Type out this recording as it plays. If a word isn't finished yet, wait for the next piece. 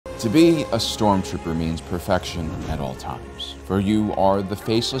To be a Stormtrooper means perfection at all times, for you are the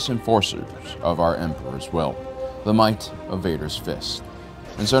faceless enforcers of our Emperor's will, the might of Vader's fist.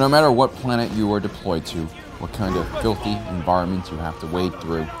 And so no matter what planet you are deployed to, what kind of filthy environment you have to wade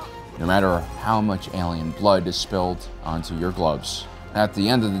through, no matter how much alien blood is spilled onto your gloves, at the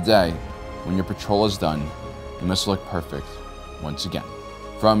end of the day, when your patrol is done, you must look perfect once again.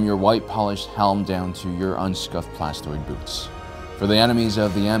 From your white polished helm down to your unscuffed plastoid boots. For the enemies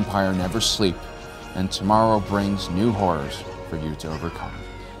of the Empire never sleep, and tomorrow brings new horrors for you to overcome.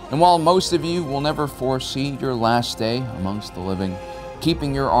 And while most of you will never foresee your last day amongst the living,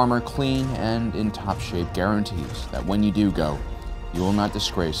 keeping your armor clean and in top shape guarantees that when you do go, you will not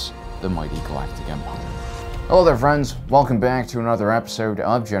disgrace the mighty Galactic Empire. Hello there friends, welcome back to another episode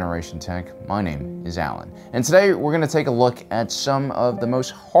of Generation Tech. My name is Alan, and today we're going to take a look at some of the most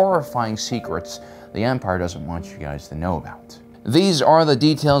horrifying secrets the Empire doesn't want you guys to know about. These are the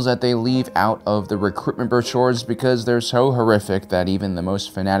details that they leave out of the recruitment brochures because they're so horrific that even the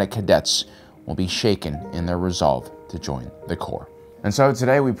most fanatic cadets will be shaken in their resolve to join the Corps. And so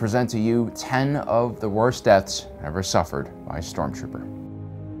today we present to you 10 of the worst deaths ever suffered by a Stormtrooper.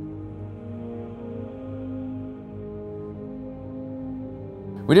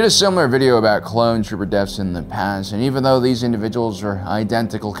 We did a similar video about clone trooper deaths in the past, and even though these individuals are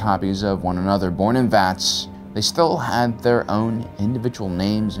identical copies of one another born in vats, they still had their own individual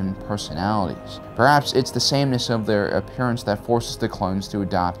names and personalities. Perhaps it's the sameness of their appearance that forces the clones to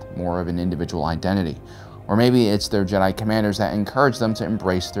adopt more of an individual identity. Or maybe it's their Jedi commanders that encourage them to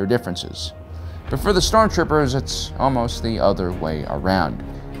embrace their differences. But for the Stormtroopers, it's almost the other way around.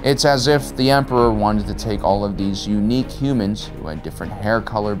 It's as if the Emperor wanted to take all of these unique humans who had different hair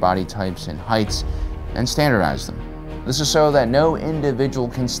color, body types, and heights and standardize them. This is so that no individual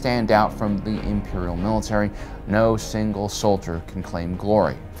can stand out from the Imperial military. No single soldier can claim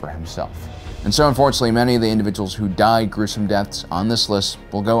glory for himself. And so unfortunately, many of the individuals who died gruesome deaths on this list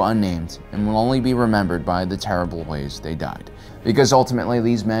will go unnamed and will only be remembered by the terrible ways they died. Because ultimately,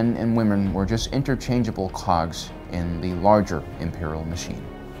 these men and women were just interchangeable cogs in the larger Imperial machine.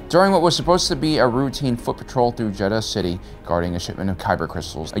 During what was supposed to be a routine foot patrol through Jeddah City, guarding a shipment of kyber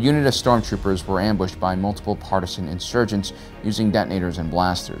crystals, a unit of Stormtroopers were ambushed by multiple partisan insurgents using detonators and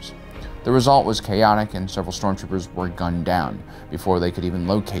blasters. The result was chaotic, and several Stormtroopers were gunned down before they could even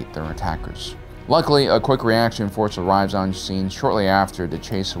locate their attackers. Luckily, a quick reaction force arrives on scene shortly after to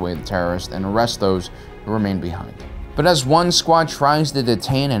chase away the terrorists and arrest those who remained behind. But as one squad tries to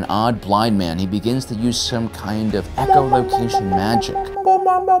detain an odd blind man, he begins to use some kind of echolocation magic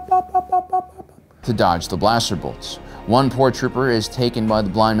to dodge the blaster bolts. One poor trooper is taken by the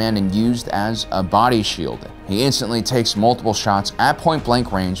blind man and used as a body shield. He instantly takes multiple shots at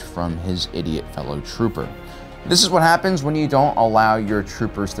point-blank range from his idiot fellow trooper. This is what happens when you don't allow your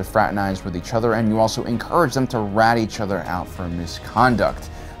troopers to fraternize with each other, and you also encourage them to rat each other out for misconduct.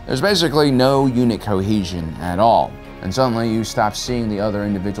 There's basically no unit cohesion at all. And suddenly you stop seeing the other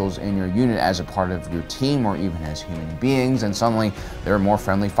individuals in your unit as a part of your team or even as human beings, and suddenly there are more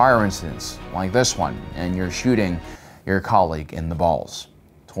friendly fire incidents like this one, and you're shooting your colleague in the balls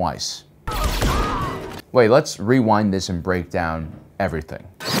twice. Wait, let's rewind this and break down everything.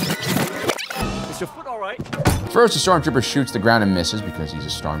 Is your foot all right? First, the Stormtrooper shoots the ground and misses because he's a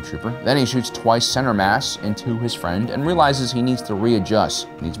Stormtrooper. Then he shoots twice center mass into his friend and realizes he needs to readjust.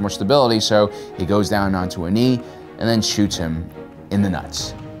 He needs more stability, so he goes down onto a knee and then shoots him in the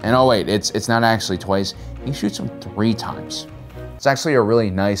nuts. And oh wait, it's not actually twice, he shoots him 3 times. It's actually a really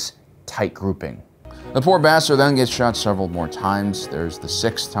nice, tight grouping. The poor bastard then gets shot several more times. There's the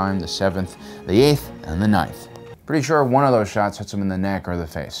 6th time, the 7th, the 8th, and the 9th. Pretty sure one of those shots hits him in the neck or the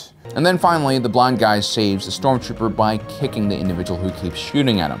face. And then finally, the blind guy saves the Stormtrooper by kicking the individual who keeps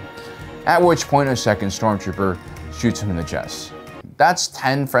shooting at him. At which point a second Stormtrooper shoots him in the chest. That's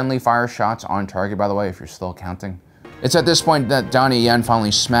 10 friendly fire shots on target, by the way, if you're still counting. It's at this point that Donnie Yen finally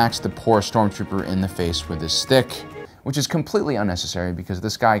smacks the poor Stormtrooper in the face with his stick, which is completely unnecessary because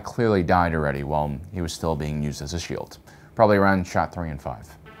this guy clearly died already while he was still being used as a shield. Probably around shot 3 and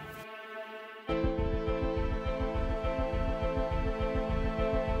 5.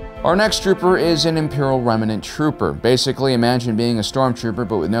 Our next trooper is an Imperial Remnant trooper. Basically, imagine being a Stormtrooper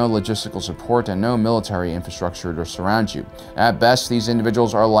but with no logistical support and no military infrastructure to surround you. At best, these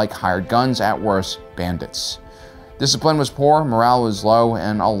individuals are like hired guns, at worst, bandits. Discipline was poor, morale was low,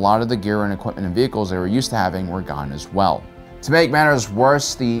 and a lot of the gear and equipment and vehicles they were used to having were gone as well. To make matters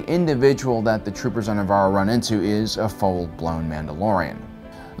worse, the individual that the troopers on Navarro run into is a full-blown Mandalorian.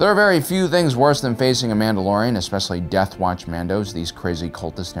 There are very few things worse than facing a Mandalorian, especially Death Watch Mandos. These crazy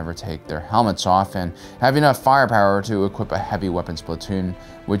cultists never take their helmets off and have enough firepower to equip a heavy weapons platoon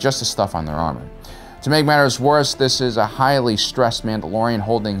with just the stuff on their armor. To make matters worse, this is a highly stressed Mandalorian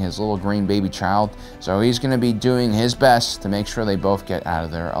holding his little green baby child, so he's going to be doing his best to make sure they both get out of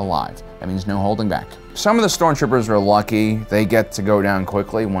there alive. That means no holding back. Some of the Stormtroopers are lucky. They get to go down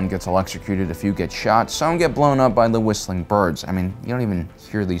quickly. One gets electrocuted, a few get shot. Some get blown up by the whistling birds. I mean, you don't even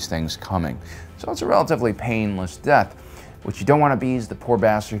hear these things coming. So it's a relatively painless death. What you don't want to be is the poor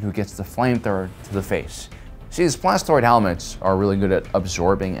bastard who gets the flamethrower to the face. See, these plastoid helmets are really good at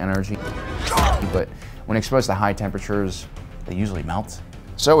absorbing energy, but when exposed to high temperatures, they usually melt.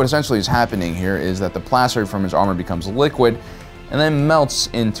 So what essentially is happening here is that the plastoid from his armor becomes liquid and then melts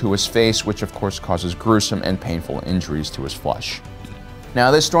into his face, which of course causes gruesome and painful injuries to his flesh. Now,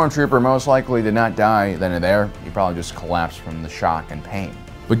 this Stormtrooper most likely did not die then and there. He probably just collapsed from the shock and pain.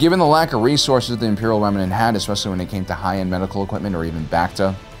 But given the lack of resources the Imperial Remnant had, especially when it came to high-end medical equipment or even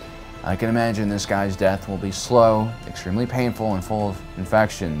Bacta, I can imagine this guy's death will be slow, extremely painful, and full of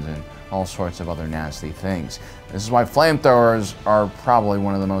infections and all sorts of other nasty things. This is why flamethrowers are probably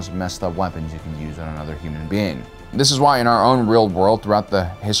one of the most messed up weapons you can use on another human being. This is why in our own real world, throughout the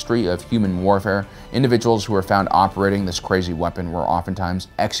history of human warfare, individuals who were found operating this crazy weapon were oftentimes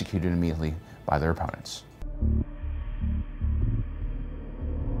executed immediately by their opponents.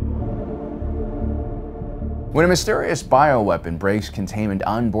 When a mysterious bioweapon breaks containment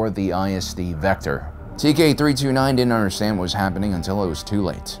on board the ISD Vector, TK-329 didn't understand what was happening until it was too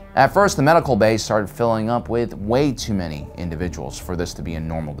late. At first, the medical bay started filling up with way too many individuals for this to be a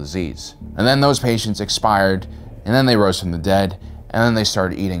normal disease. And then those patients expired, and then they rose from the dead, and then they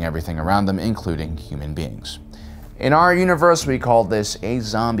started eating everything around them, including human beings. In our universe, we call this a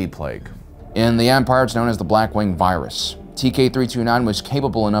zombie plague. In the Empire, it's known as the Black Wing virus. TK-329 was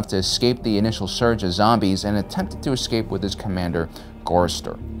capable enough to escape the initial surge of zombies and attempted to escape with his commander,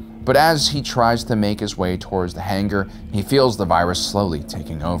 Gorster. But as he tries to make his way towards the hangar, he feels the virus slowly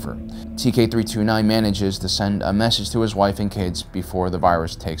taking over. TK-329 manages to send a message to his wife and kids before the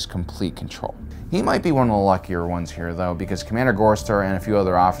virus takes complete control. He might be one of the luckier ones here, though, because Commander Gorster and a few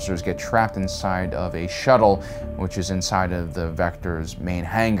other officers get trapped inside of a shuttle, which is inside of the Vector's main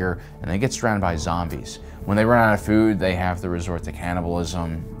hangar, and they get surrounded by zombies. When they run out of food, they have to resort to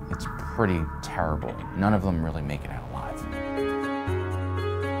cannibalism. It's pretty terrible. None of them really make it out alive.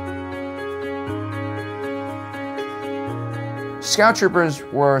 Scout troopers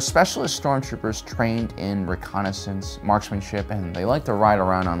were specialist stormtroopers trained in reconnaissance, marksmanship, and they like to ride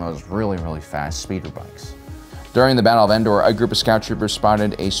around on those really fast speeder bikes. During the Battle of Endor, a group of scout troopers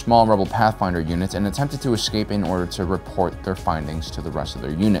spotted a small rebel Pathfinder unit and attempted to escape in order to report their findings to the rest of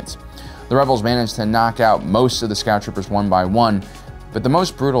their units. The rebels managed to knock out most of the scout troopers one by one, but the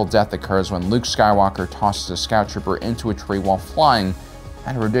most brutal death occurs when Luke Skywalker tosses a scout trooper into a tree while flying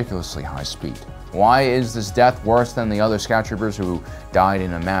at a ridiculously high speed. Why is this death worse than the other scout troopers who died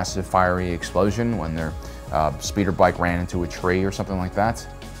in a massive fiery explosion when their speeder bike ran into a tree or something like that?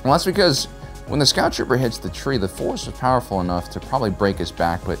 Well, that's because when the scout trooper hits the tree, the force was powerful enough to probably break his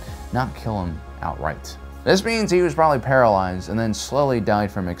back, but not kill him outright. This means he was probably paralyzed and then slowly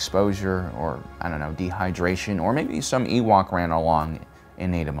died from exposure or, I don't know, dehydration, or maybe some Ewok ran along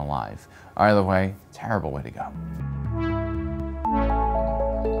and ate him alive. Either way, terrible way to go.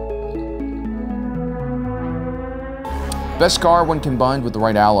 Beskar, when combined with the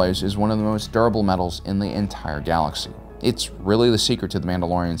right alloys, is one of the most durable metals in the entire galaxy. It's really the secret to the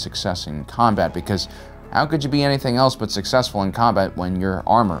Mandalorian's success in combat, because how could you be anything else but successful in combat when your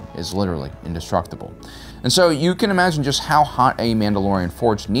armor is literally indestructible? And so you can imagine just how hot a Mandalorian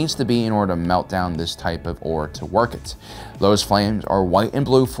forge needs to be in order to melt down this type of ore to work it. Those flames are white and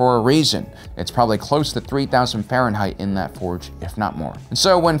blue for a reason. It's probably close to 3,000 Fahrenheit in that forge, if not more. And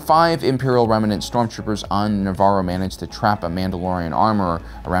so when 5 Imperial Remnant Stormtroopers on Navarro managed to trap a Mandalorian armorer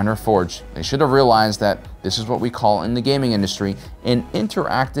around her forge, they should have realized that this is what we call in the gaming industry an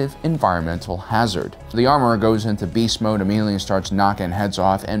interactive environmental hazard. The armorer goes into beast mode immediately and starts knocking heads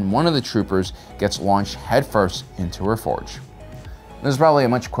off, and one of the troopers gets launched headfirst into her forge. This is probably a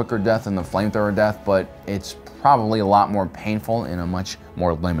much quicker death than the flamethrower death, but it's probably a lot more painful in a much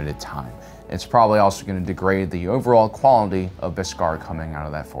more limited time. It's probably also going to degrade the overall quality of Beskar coming out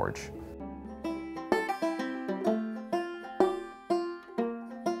of that forge.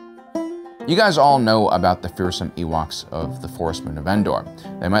 You guys all know about the fearsome Ewoks of the Forest Moon of Endor.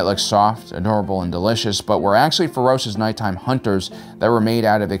 They might look soft, adorable, and delicious, but were actually ferocious nighttime hunters that were made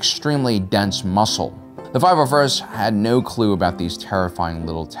out of extremely dense muscle. The 501st had no clue about these terrifying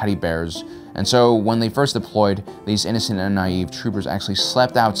little teddy bears, and so when they first deployed, these innocent and naive troopers actually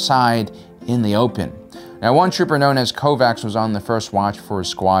slept outside in the open. Now, one trooper known as Kovacs was on the first watch for his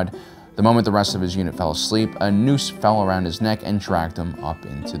squad. The moment the rest of his unit fell asleep, a noose fell around his neck and dragged him up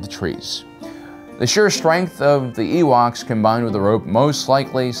into the trees. The sheer strength of the Ewoks combined with the rope most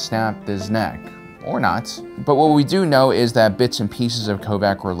likely snapped his neck. Or not. But what we do know is that bits and pieces of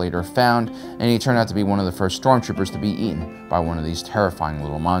Kovac were later found, and he turned out to be one of the first Stormtroopers to be eaten by one of these terrifying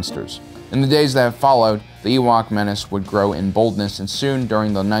little monsters. In the days that followed, the Ewok menace would grow in boldness, and soon,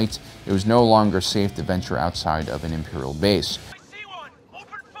 during the night, it was no longer safe to venture outside of an Imperial base. I see one!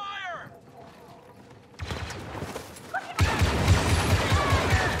 Open fire!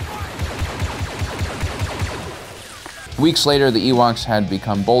 Weeks later, the Ewoks had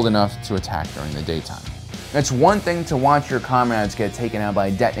become bold enough to attack during the daytime. It's one thing to watch your comrades get taken out by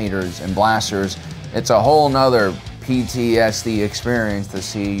detonators and blasters. It's a whole nother PTSD experience to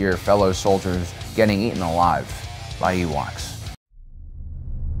see your fellow soldiers getting eaten alive by Ewoks.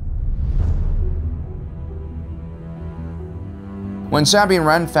 When Sabine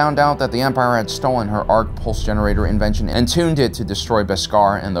Wren found out that the Empire had stolen her arc pulse generator invention and tuned it to destroy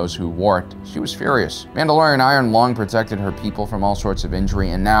Beskar and those who wore it, she was furious. Mandalorian iron long protected her people from all sorts of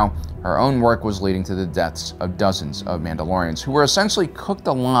injury, and now her own work was leading to the deaths of dozens of Mandalorians who were essentially cooked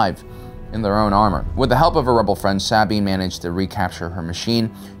alive in their own armor. With the help of her rebel friend, Sabine managed to recapture her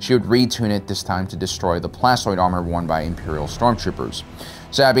machine. She would retune it this time to destroy the plastoid armor worn by Imperial Stormtroopers.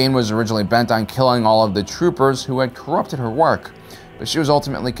 Sabine was originally bent on killing all of the troopers who had corrupted her work, but she was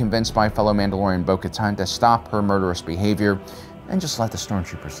ultimately convinced by fellow Mandalorian Bo-Katan to stop her murderous behavior and just let the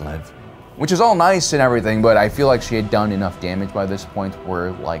Stormtroopers live. Which is all nice and everything, but I feel like she had done enough damage by this point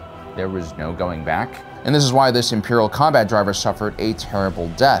where, like, there was no going back. And this is why this Imperial combat driver suffered a terrible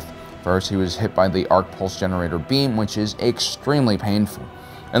death. First, he was hit by the arc pulse generator beam, which is extremely painful.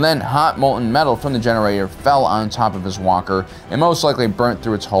 And then hot molten metal from the generator fell on top of his walker and most likely burnt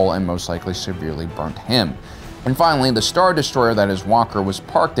through its hull and most likely severely burnt him. And finally, the Star Destroyer that his walker was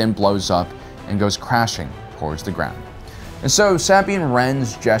parked in blows up and goes crashing towards the ground. And so Sabine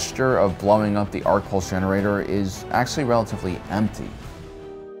Wren's gesture of blowing up the arc pulse generator is actually relatively empty.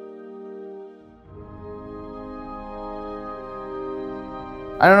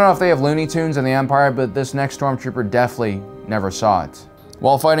 I don't know if they have Looney Tunes in the Empire, but this next Stormtrooper definitely never saw it.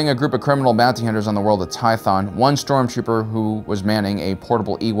 While fighting a group of criminal bounty hunters on the world of Tython, one Stormtrooper who was manning a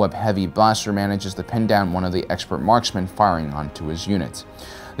portable E-Web heavy blaster manages to pin down one of the expert marksmen firing onto his unit.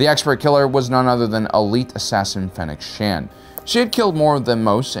 The expert killer was none other than elite assassin Fennec Shand. She had killed more than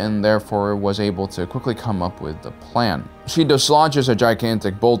most and therefore was able to quickly come up with a plan. She dislodges a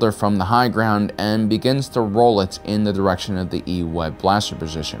gigantic boulder from the high ground and begins to roll it in the direction of the E-Web blaster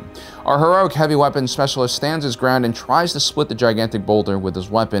position. Our heroic heavy weapon specialist stands his ground and tries to split the gigantic boulder with his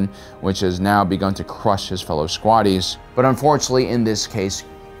weapon, which has now begun to crush his fellow squaddies. But unfortunately, in this case,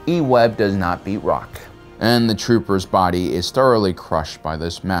 E-Web does not beat rock, and the trooper's body is thoroughly crushed by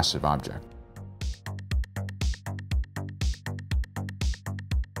this massive object.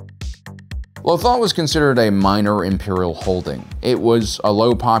 Lothal was considered a minor Imperial holding. It was a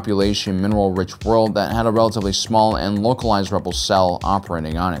low-population, mineral-rich world that had a relatively small and localized rebel cell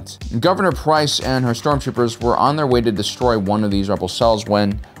operating on it. Governor Price and her Stormtroopers were on their way to destroy one of these rebel cells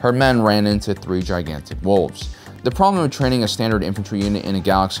when her men ran into 3 gigantic wolves. The problem with training a standard infantry unit in a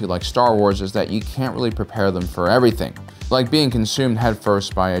galaxy like Star Wars is that you can't really prepare them for everything, like being consumed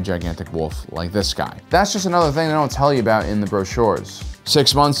headfirst by a gigantic wolf like this guy. That's just another thing they don't tell you about in the brochures.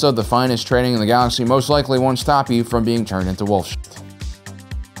 6 months of the finest training in the galaxy most likely won't stop you from being turned into wolf shit.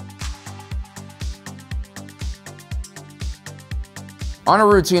 On a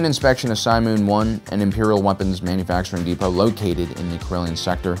routine inspection of Simoon 1, an Imperial weapons manufacturing depot located in the Corellian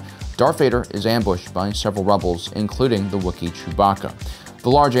sector, Darth Vader is ambushed by several rebels, including the Wookiee Chewbacca.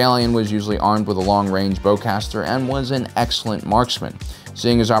 The large alien was usually armed with a long-range bowcaster and was an excellent marksman.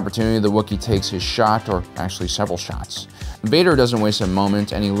 Seeing his opportunity, the Wookiee takes his shot, or actually several shots. Vader doesn't waste a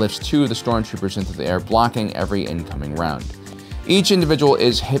moment, and he lifts 2 of the Stormtroopers into the air, blocking every incoming round. Each individual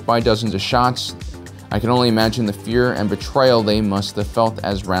is hit by dozens of shots. I can only imagine the fear and betrayal they must have felt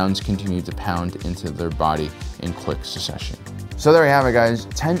as rounds continued to pound into their body in quick succession. So there you have it, guys.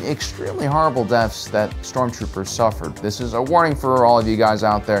 10 extremely horrible deaths that Stormtroopers suffered. This is a warning for all of you guys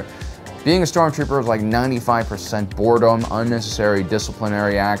out there. Being a Stormtrooper is like 95% boredom, unnecessary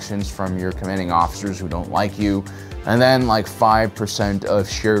disciplinary actions from your commanding officers who don't like you, and then like 5% of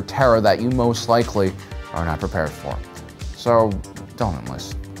sheer terror that you most likely are not prepared for. So don't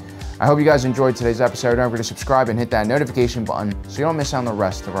enlist. I hope you guys enjoyed today's episode. Don't forget to subscribe and hit that notification button so you don't miss out on the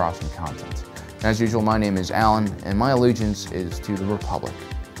rest of our awesome content. As usual, my name is Alan, and my allegiance is to the Republic,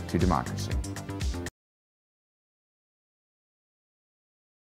 to democracy.